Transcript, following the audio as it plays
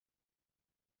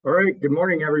All right, good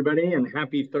morning, everybody, and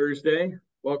happy Thursday.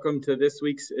 Welcome to this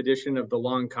week's edition of the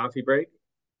Long Coffee Break.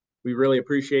 We really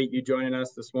appreciate you joining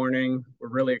us this morning. We're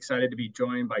really excited to be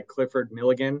joined by Clifford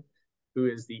Milligan, who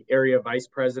is the Area Vice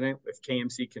President with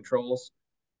KMC Controls.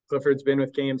 Clifford's been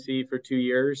with KMC for 2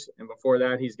 years, and before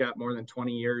that, he's got more than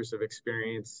 20 years of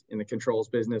experience in the controls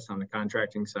business on the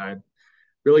contracting side.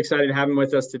 Really excited to have him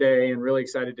with us today and really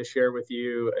excited to share with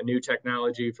you a new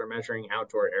technology for measuring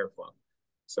outdoor airflow.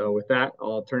 So with that,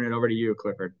 I'll turn it over to you,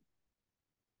 Clifford.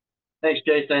 Thanks,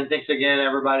 Jason. Thanks again,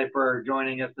 everybody, for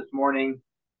joining us this morning.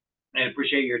 I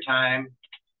appreciate your time.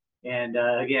 And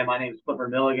again, my name is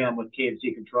Clifford Milligan. I'm with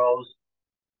KMC Controls.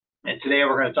 And today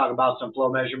we're going to talk about some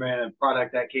flow measurement and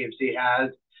product that KMC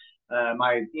has.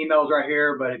 My email's right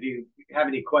here, but if you have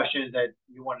any questions that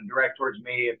you want to direct towards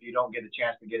me, if you don't get a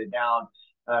chance to get it down,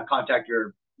 contact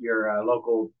your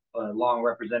local Long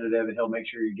representative, and he'll make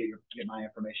sure you get my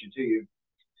information to you.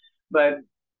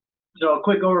 So a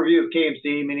quick overview of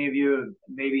KMC. Many of you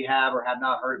maybe have or have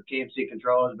not heard of KMC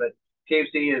Controls, but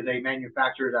KMC is a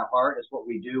manufacturer at heart. It's what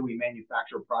we do. We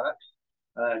manufacture products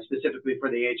specifically for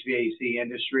the HVAC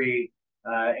industry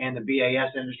and the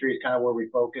BAS industry is kind of where we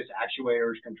focus,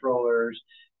 actuators, controllers.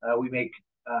 We make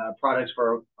products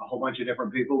for a whole bunch of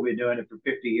different people. We've been doing it for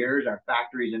 50 years. Our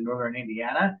factory's in northern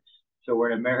Indiana, so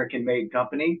we're an American-made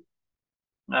company.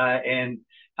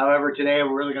 However, today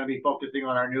we're really going to be focusing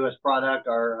on our newest product,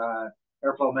 our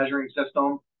airflow measuring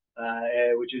system,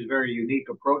 which is a very unique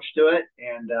approach to it.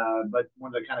 But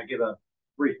wanted to kind of give a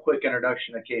brief, quick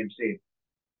introduction to KMC.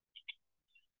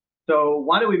 So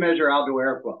why do we measure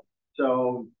outdoor airflow?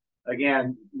 So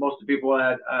again, most of the people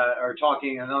that are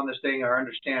talking and on this thing are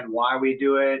understand why we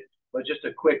do it, but just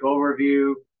a quick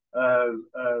overview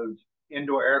of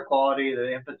indoor air quality,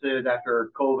 the emphasis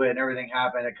after COVID and everything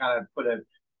happened, it kind of put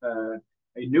a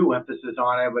new emphasis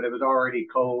on it, but it was already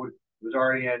code. It was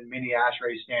already in many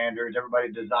ASHRAE standards. Everybody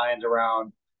designs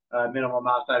around minimum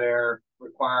outside air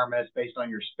requirements based on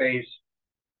your space,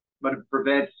 but it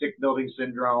prevents sick building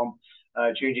syndrome,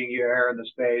 changing your air in the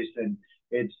space, and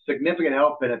it's significant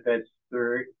health benefits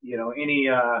for any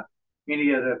of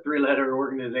the three-letter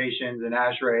organizations in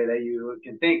ASHRAE that you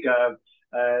can think of.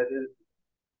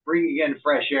 Bringing in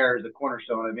fresh air is the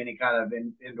cornerstone of any kind of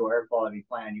indoor air quality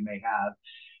plan you may have.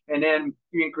 And then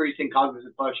increasing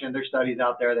cognitive function. There's studies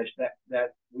out there that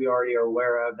we already are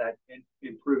aware of that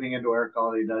improving indoor air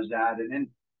quality does that. And then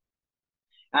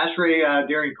ASHRAE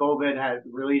during COVID had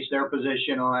released their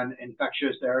position on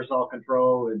infectious aerosol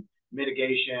control and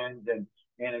mitigations and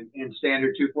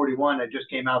standard 241 that just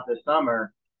came out this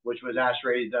summer, which was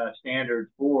ASHRAE's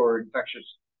standard for infectious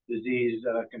disease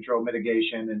control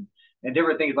mitigation and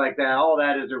different things like that. All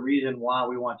that is a reason why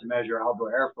we want to measure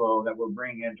outdoor airflow that we're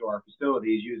bringing into our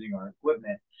facilities using our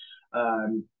equipment.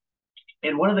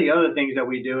 And one of the other things that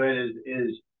we do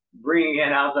is bringing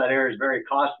in outside air is very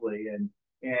costly. And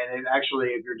actually,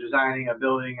 if you're designing a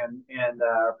building and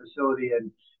a facility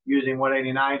and using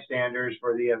 189 standards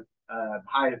for the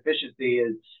high efficiency,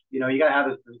 is you got to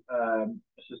have a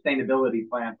sustainability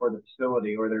plan for the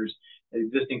facility, or there's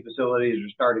existing facilities are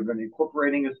starting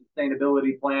incorporating a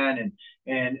sustainability plan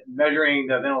and measuring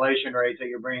the ventilation rates that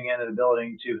you're bringing into the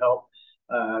building to help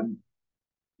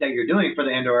that you're doing for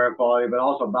the indoor air quality, but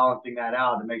also balancing that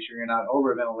out to make sure you're not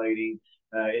over ventilating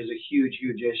is a huge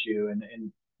issue.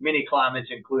 And many climates,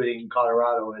 including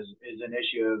Colorado, is an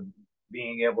issue of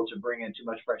being able to bring in too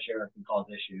much fresh air can cause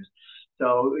issues.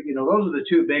 So, those are the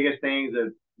two biggest things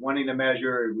of wanting to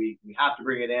measure. We have to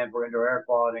bring it in for indoor air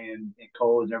quality and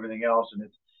codes and everything else. And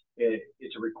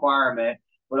it's a requirement,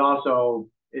 but also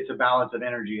it's a balance of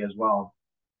energy as well.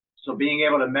 So being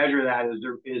able to measure that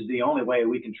is the only way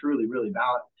we can truly, really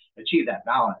achieve that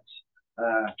balance.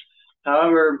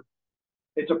 However,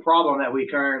 it's a problem that we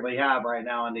currently have right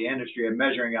now in the industry of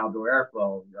measuring outdoor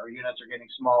airflow. Our units are getting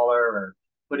smaller, or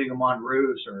putting them on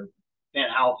roofs or tent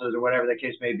houses or whatever the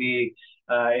case may be.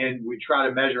 And we try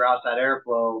to measure outside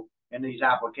airflow in these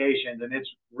applications, and it's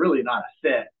really not a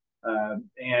fit.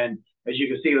 And as you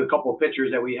can see, a couple of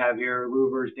pictures that we have here,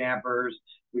 louvers, dampers.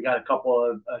 We got a couple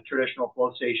of traditional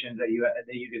flow stations that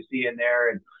you can see in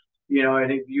there. And,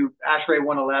 and if ASHRAE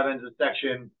 111 is a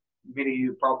section many of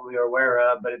you probably are aware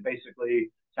of, but it basically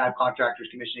type contractors,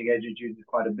 commissioning agents use it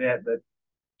quite a bit. But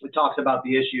it talks about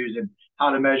the issues and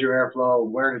how to measure airflow,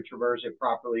 where to traverse it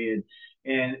properly,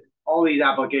 and all these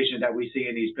applications that we see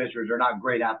in these pictures are not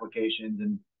great applications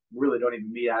and really don't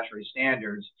even meet ASHRAE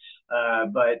standards.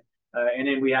 And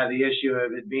then we have the issue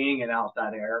of it being an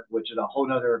outside air, which is a whole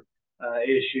nother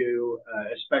issue,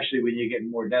 especially when you get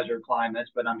more desert climates.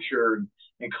 But I'm sure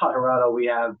in Colorado we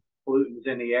have pollutants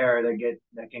in the air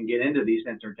that can get into these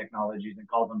sensor technologies and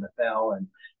cause them to fail and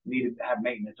need to have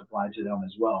maintenance applied to them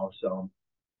as well. So,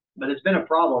 but it's been a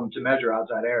problem to measure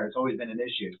outside air. It's always been an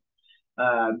issue.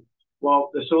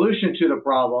 Well, the solution to the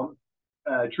problem,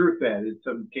 TruFit, it's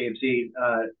some KMC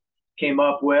came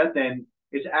up with, and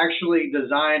it's actually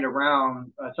designed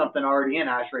around something already in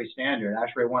ASHRAE standard,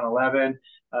 ASHRAE 111.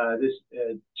 This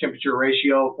temperature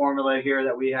ratio formula here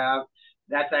that we have,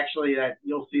 that's actually that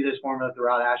you'll see this formula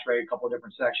throughout ASHRAE, a couple of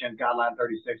different sections. Guideline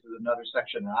 36 is another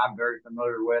section that I'm very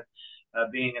familiar with,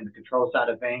 being in the control side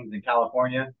of things in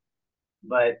California.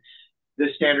 But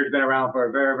this standard's been around for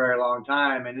a very, very long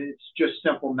time, and it's just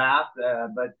simple math,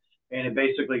 and it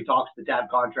basically talks to tab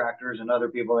contractors and other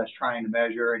people that's trying to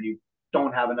measure, and you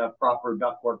don't have enough proper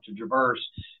ductwork to traverse,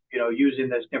 using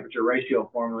this temperature ratio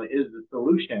formula is the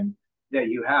solution that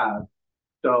you have.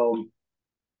 So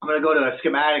I'm going to go to a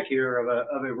schematic here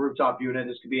of a rooftop unit.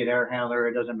 This could be an air handler.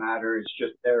 It doesn't matter. It's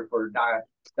just there for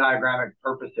diagrammatic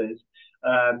purposes.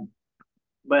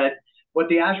 But what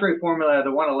the ASHRAE formula,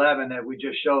 the 111 that we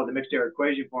just showed, the mixed air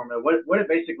equation formula, what it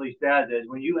basically says is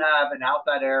when you have an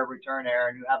outside air, return air,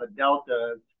 and you have a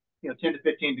delta of 10 to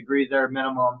 15 degrees there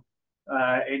minimum,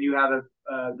 and you have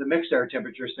the mixed air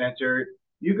temperature sensor,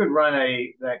 you could run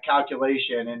that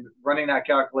calculation, and running that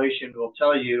calculation will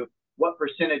tell you what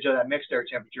percentage of that mixed air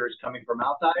temperature is coming from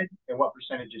outside and what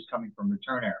percentage is coming from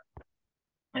return air.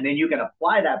 And then you can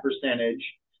apply that percentage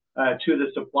to the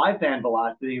supply fan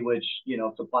velocity, which,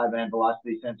 supply fan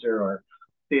velocity sensor or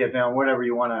CFM, whatever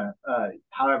you want to,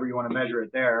 however you want to measure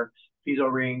it there.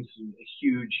 Piezo rings, a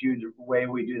huge way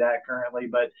we do that currently.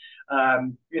 But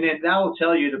and that will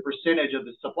tell you the percentage of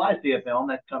the supply CFM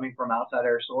that's coming from outside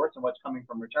air source and what's coming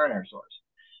from return air source.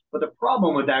 But the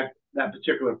problem with that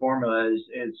particular formula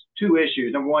is two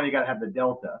issues. Number one, you got to have the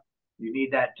delta. You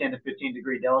need that 10 to 15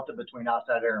 degree delta between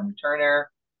outside air and return air.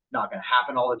 Not going to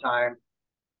happen all the time.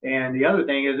 And the other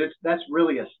thing is that's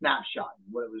really a snapshot,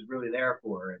 what it was really there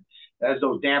for. And as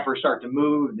those dampers start to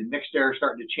move, the mixed air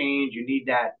starting to change, you need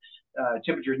that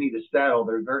temperatures need to settle.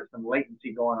 There's some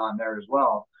latency going on there as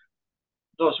well.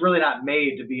 So it's really not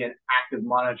made to be an active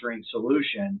monitoring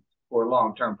solution for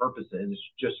long-term purposes. It's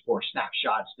just for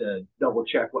snapshots to double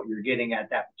check what you're getting at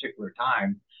that particular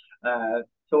time.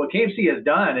 So what KMC has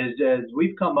done is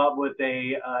we've come up with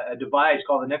a device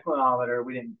called an inclinometer.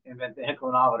 We didn't invent the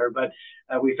inclinometer, but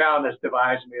we found this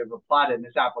device and we have applied it in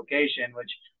this application,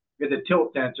 which is a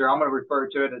tilt sensor. I'm going to refer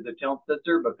to it as a tilt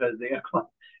sensor because the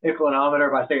inclinometer,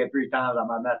 if I say it 3 times, I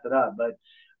might mess it up. But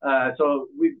so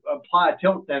we apply a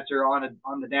tilt sensor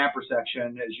on the damper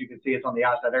section. As you can see, it's on the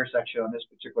outside air section on this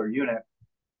particular unit.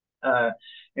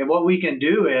 And what we can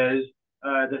do is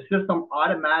the system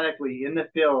automatically in the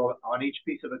field on each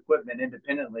piece of equipment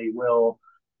independently will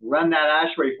run that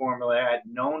ASHRAE formula at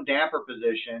known damper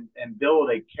position and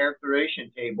build a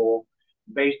characterization table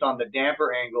based on the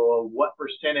damper angle of what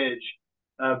percentage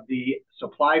of the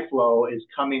supply flow is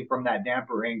coming from that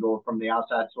damper angle from the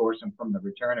outside source and from the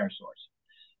return air source.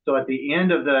 So at the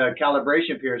end of the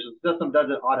calibration period, so the system does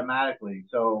it automatically.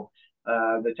 So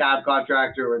the tab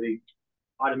contractor or the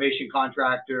automation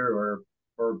contractor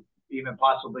or even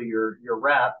possibly your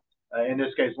rep, in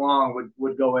this case Long,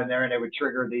 would go in there and they would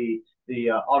trigger the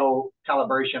auto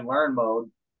calibration learn mode,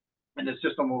 and the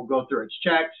system will go through its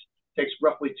checks. It takes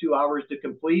roughly 2 hours to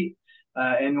complete,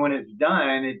 and when it's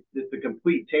done, it's a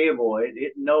complete table.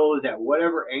 It knows at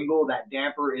whatever angle that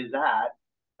damper is at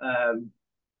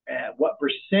what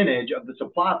percentage of the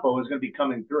supply flow is going to be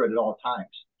coming through it at all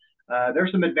times.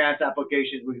 There's some advanced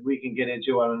applications we can get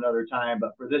into on another time,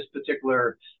 but for this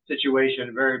particular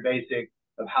situation, very basic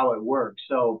of how it works.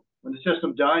 So when the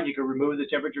system's done, you can remove the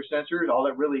temperature sensors. All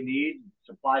it really needs,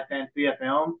 supply fan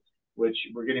CFM, which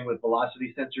we're getting with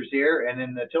velocity sensors here, and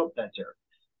then the tilt sensor.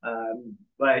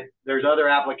 But there's other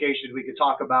applications we could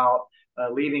talk about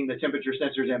leaving the temperature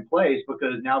sensors in place,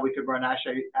 because now we could run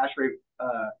ASHRAE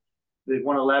the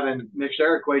 111 mixed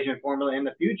air equation formula in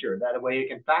the future. That way it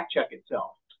can fact check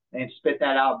itself and spit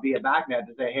that out via BACnet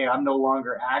to say, hey, I'm no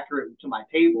longer accurate to my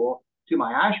table, to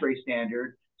my ASHRAE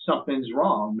standard. Something's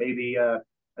wrong. Maybe a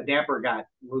damper got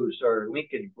loose or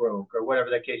linkage broke or whatever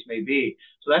the case may be.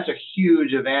 So that's a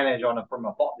huge advantage from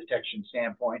a fault detection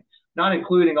standpoint, not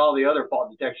including all the other fault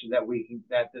detections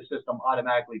that the system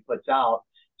automatically puts out.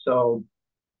 So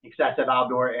excessive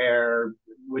outdoor air,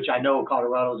 which I know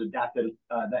Colorado's adapted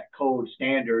that code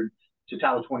standard to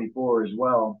Title 24 as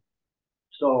well.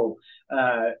 So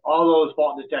all those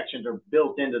fault detections are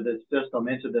built into this system,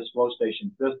 into this flow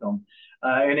station system.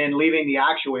 And then leaving the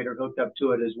actuator hooked up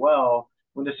to it as well.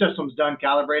 When the system's done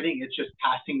calibrating, it's just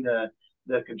passing the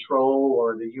the control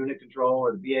or the unit control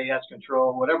or the BAS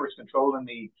control, whatever is controlling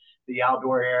the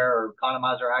outdoor air or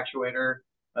economizer actuator.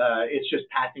 It's just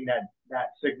passing that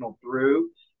signal through.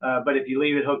 But if you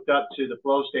leave it hooked up to the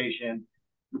flow station,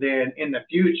 then in the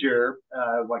future,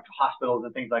 like hospitals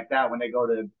and things like that, when they go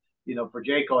to, for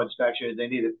JCO inspections, they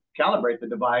need to calibrate the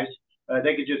device.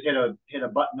 They could just hit a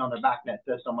button on their BACnet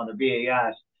system on their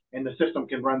BAS, and the system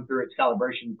can run through its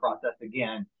calibration process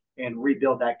again and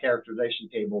rebuild that characterization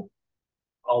table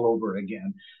all over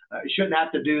again. You shouldn't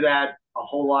have to do that a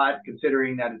whole lot,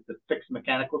 considering that it's a fixed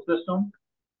mechanical system.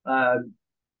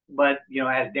 But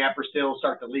as damper seals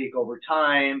start to leak over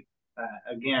time,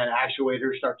 again,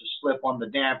 actuators start to slip on the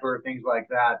damper, things like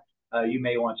that, you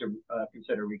may want to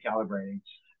consider recalibrating.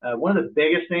 One of the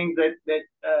biggest things that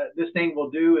this thing will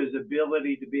do is the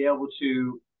ability to be able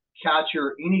to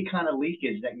capture any kind of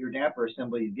leakage that your damper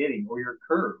assembly is getting, or your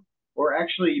curve, or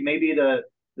actually maybe the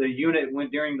unit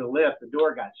went during the lift, the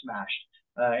door got smashed,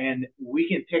 and we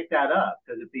can pick that up,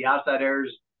 because if the outside air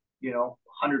is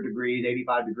 100 degrees,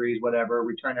 85 degrees, whatever,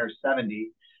 return air is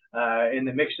 70, and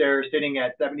the mixed air is sitting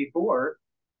at 74,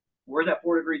 where's that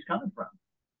 4 degrees coming from?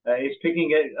 It's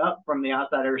picking it up from the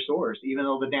outside air source, even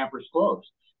though the damper is closed.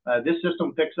 This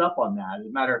system picks up on that. As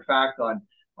a matter of fact, on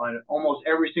almost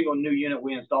every single new unit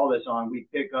we install this on, we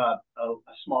pick up a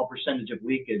small percentage of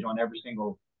leakage on every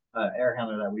single air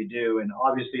handler that we do. And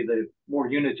obviously, the more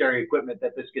unitary equipment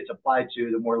that this gets applied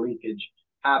to, the more leakage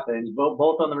happens,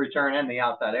 both on the return and the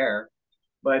outside air.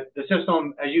 But the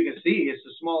system, as you can see, is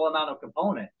a small amount of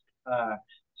components.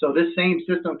 So this same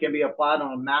system can be applied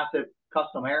on a massive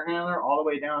custom air handler all the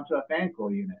way down to a fan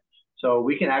coil unit. So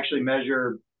we can actually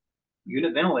measure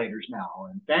unit ventilators now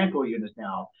and fan coil units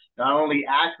now, not only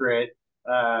accurate,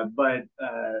 but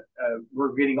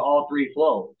we're getting all three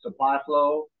flows: supply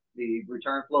flow, the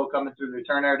return flow coming through the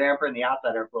return air damper, and the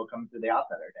outside air flow coming through the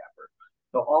outside air damper.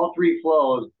 So all three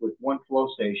flows with one flow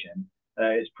station.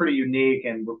 It's pretty unique,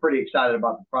 and we're pretty excited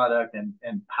about the product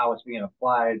and how it's being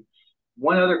applied.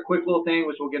 One other quick little thing,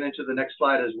 which we'll get into the next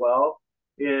slide as well,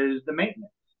 is the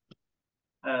maintenance.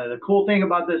 The cool thing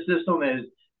about this system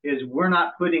is we're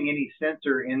not putting any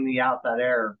sensor in the outside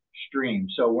air stream.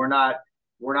 So we're not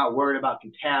worried about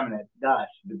contaminant,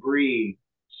 dust, debris,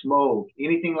 smoke,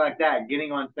 anything like that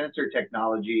getting on sensor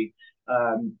technology,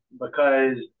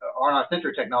 because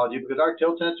our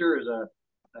tilt sensor is a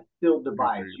still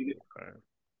device.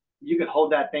 You could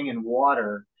hold that thing in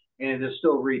water and it'll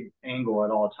still read angle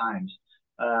at all times.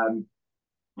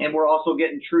 And we're also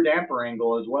getting true damper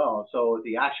angle as well. So if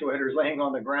the actuator is laying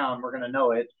on the ground, we're going to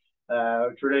know it.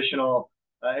 Traditional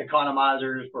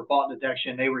economizers for fault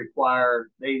detection, they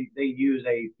use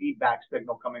a feedback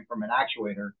signal coming from an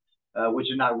actuator, which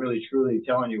is not really truly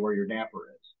telling you where your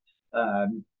damper is.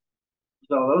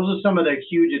 So those are some of the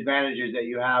huge advantages that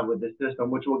you have with this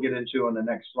system, which we'll get into on the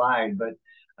next slide. But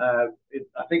I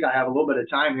think I have a little bit of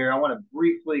time here. I want to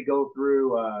briefly go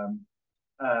through a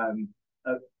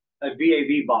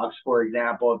VAV box, for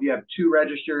example. If you have two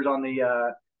registers on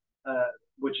the,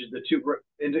 which is the two,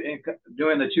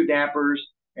 doing the two dampers,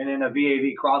 and then a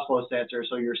VAV crossflow sensor,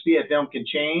 so your CFM can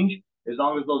change as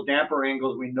long as those damper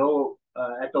angles, we know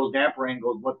at those damper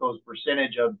angles what those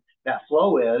percentage of that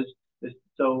flow is.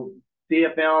 So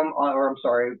CFM, or I'm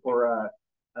sorry, for a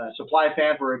supply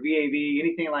fan for a VAV,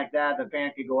 anything like that, the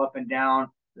fan can go up and down.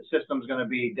 The system's going to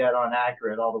be dead on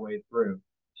accurate all the way through.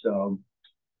 So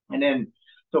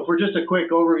for just a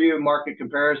quick overview, market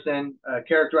comparison,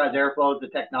 characterized airflow is the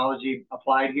technology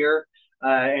applied here,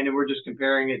 and we're just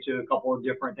comparing it to a couple of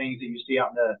different things that you see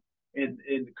out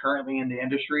currently in the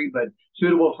industry, but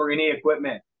suitable for any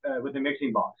equipment with a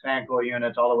mixing box, fan coil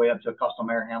units, all the way up to custom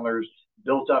air handlers,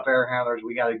 built-up air handlers.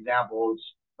 We got examples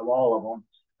of all of them.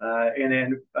 And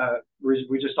then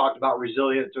we just talked about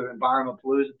resilient to environment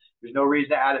pollution. There's no reason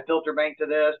to add a filter bank to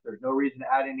this. There's no reason to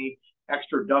add any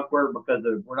extra ductwork, because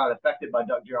we're not affected by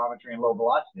duct geometry and low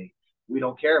velocity. We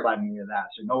don't care about any of that.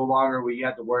 So no longer will you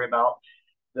have to worry about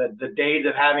the days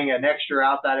of having an extra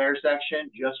outside air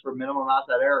section just for minimum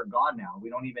outside air are gone now. We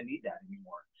don't even need that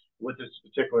anymore with this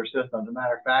particular system. As a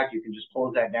matter of fact, you can just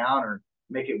close that down or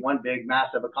make it one big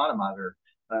massive economizer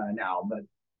now.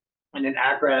 And then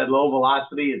accurate low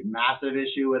velocity is a massive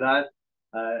issue with us.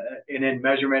 And then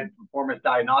measurement performance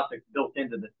diagnostics built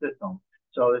into the system.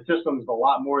 So the system is a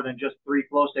lot more than just 3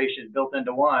 flow stations built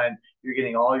into one. You're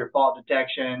getting all your fault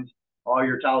detections, all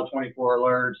your Title 24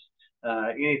 alerts,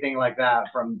 anything like that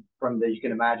from you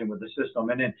can imagine with the system.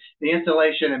 And then the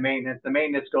installation and maintenance. The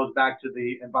maintenance goes back to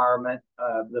the environment,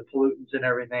 the pollutants and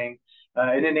everything.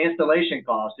 And then the installation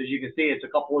cost, as you can see, it's a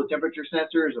couple of temperature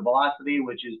sensors, a velocity,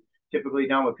 which is typically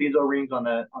done with piezo rings on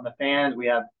the fans. We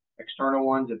have external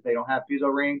ones if they don't have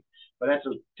piezo ring. But that's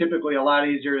typically a lot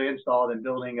easier to install than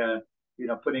building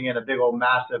putting in a big old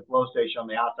massive flow station on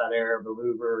the outside area of the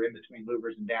louver, in between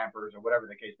louvers and dampers, or whatever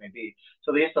the case may be.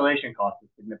 So the installation cost is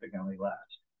significantly less.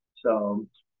 So,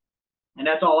 and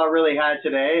that's all I really had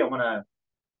today. I want to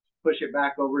push it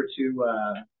back over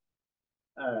to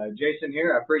Jason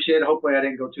here. I appreciate it. Hopefully I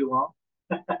didn't go too long.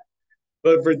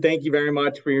 Clifford, thank you very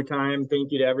much for your time.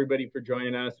 Thank you to everybody for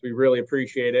joining us. We really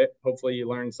appreciate it. Hopefully you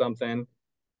learned something.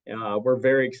 We're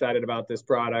very excited about this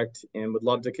product and would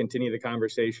love to continue the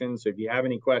conversation. So if you have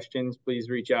any questions, please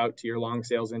reach out to your long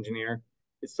sales engineer.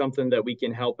 It's something that we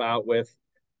can help out with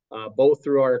both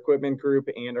through our equipment group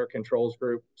and our controls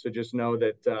group. So just know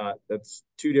that that's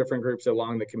two different groups at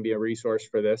Long that can be a resource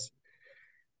for this.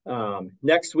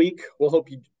 Next week, we'll hope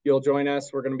you'll join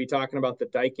us. We're going to be talking about the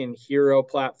Daikin Hero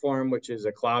platform, which is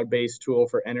a cloud-based tool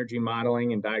for energy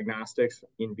modeling and diagnostics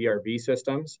in VRV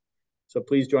systems. So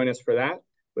please join us for that.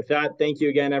 With that, thank you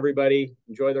again, everybody.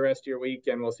 Enjoy the rest of your week,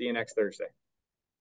 and we'll see you next Thursday.